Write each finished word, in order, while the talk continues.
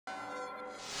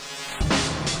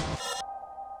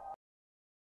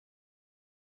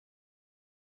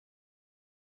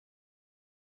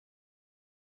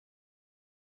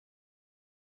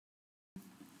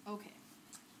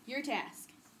Your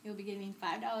task. You'll be getting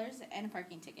 $5 and a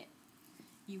parking ticket.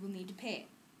 You will need to pay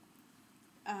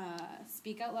it.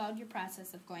 Speak out loud your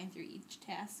process of going through each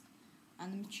task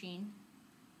on the machine,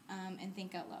 and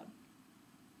think out loud.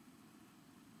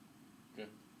 Okay.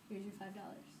 Here's your $5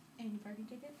 and your parking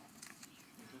ticket.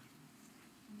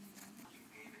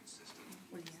 Payment system.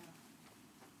 What do you have?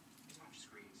 Touch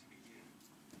screens begin.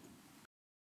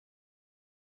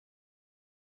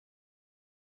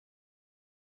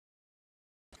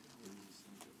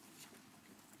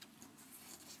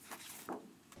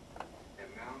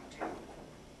 Amount due.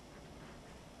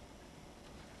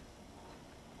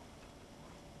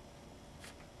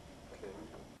 Okay.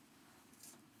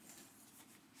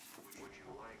 Would you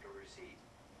like a receipt?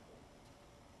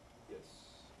 Yes.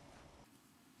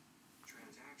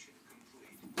 Transaction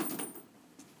complete.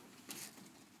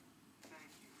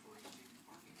 Thank you for using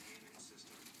parking payment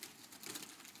system.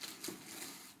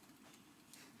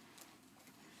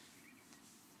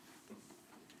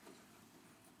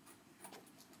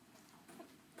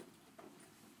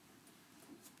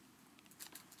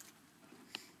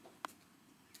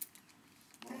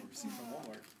 Oh, receipt from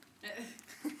Walmart.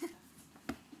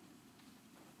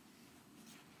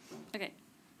 Okay.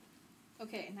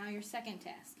 Okay, now your second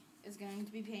task is going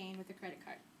to be paying with a credit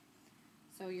card.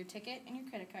 So your ticket and your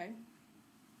credit card.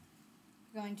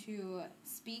 You're going to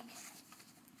speak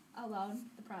out loud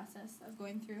the process of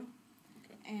going through.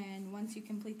 Okay. And once you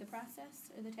complete the process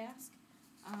or the task,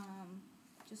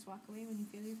 just walk away when you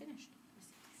feel you're finished.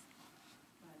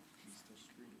 Use the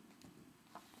screen.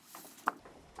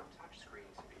 Touch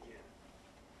screens begin.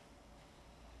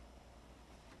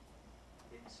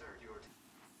 Insert your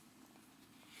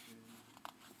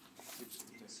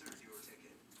insert your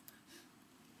ticket.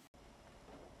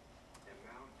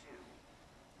 Amount due.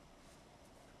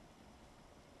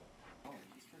 Oh,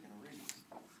 he's freaking a raise.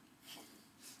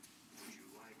 Would you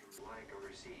like a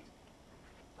receipt?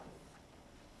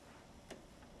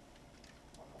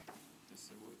 Yes,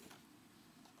 I would.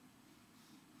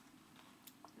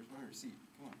 Where's my receipt?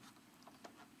 Come on.